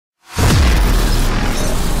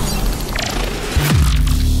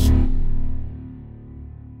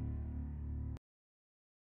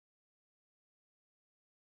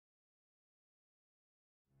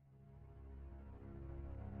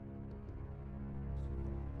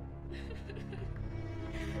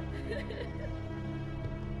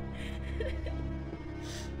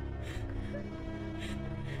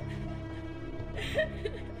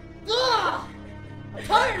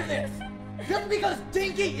this! Just because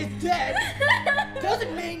Dinky is dead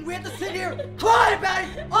doesn't mean we have to sit here crying about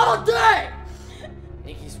it all day!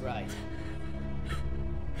 Dinky's right.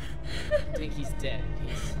 Dinky's dead.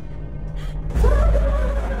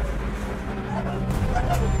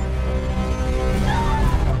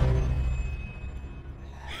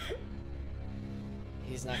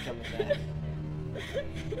 He's not coming back.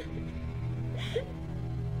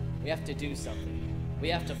 We have to do something. We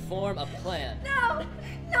have to form a plan. No!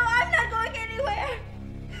 No, I'm not going anywhere!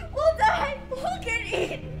 We'll die! We'll get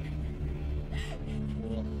eaten!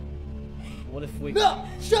 Well, what if we... No!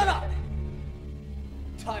 Shut up!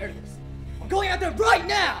 I'm tired of this. I'm going out there right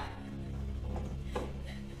now!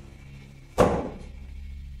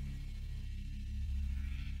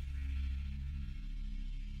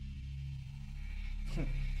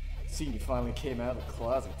 See, you finally came out of the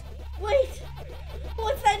closet. Wait!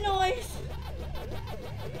 What's that noise?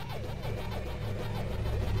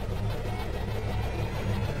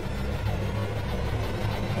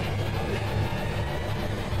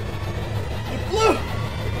 It blew!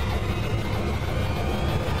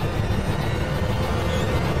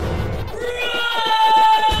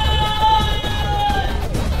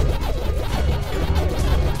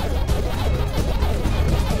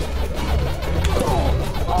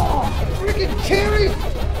 Carrie!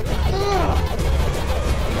 No.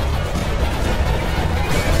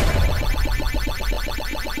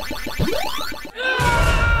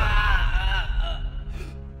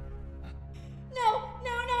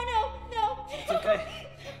 It's okay.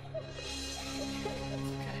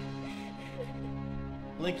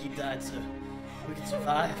 Blinky died so we can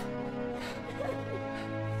survive.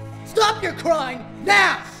 Stop your crying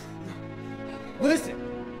now! Listen,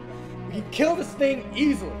 we can kill this thing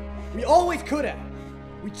easily. We always could have.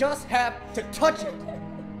 We just have to touch it.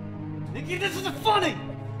 Nikki, this isn't funny!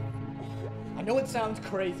 I know it sounds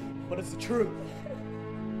crazy, but it's the truth.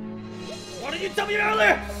 Why didn't you tell me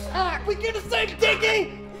earlier? We get the same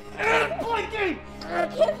Dinky! And Blinky! I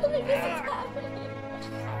can't believe this is happening.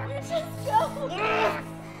 Just go.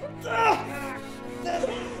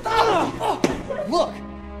 Look,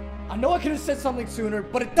 I know I could have said something sooner,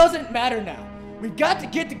 but it doesn't matter now. We've got to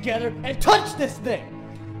get together and touch this thing.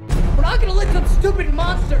 We're not gonna let some stupid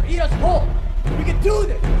monster eat us whole. We can do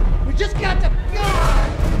this. We just got to...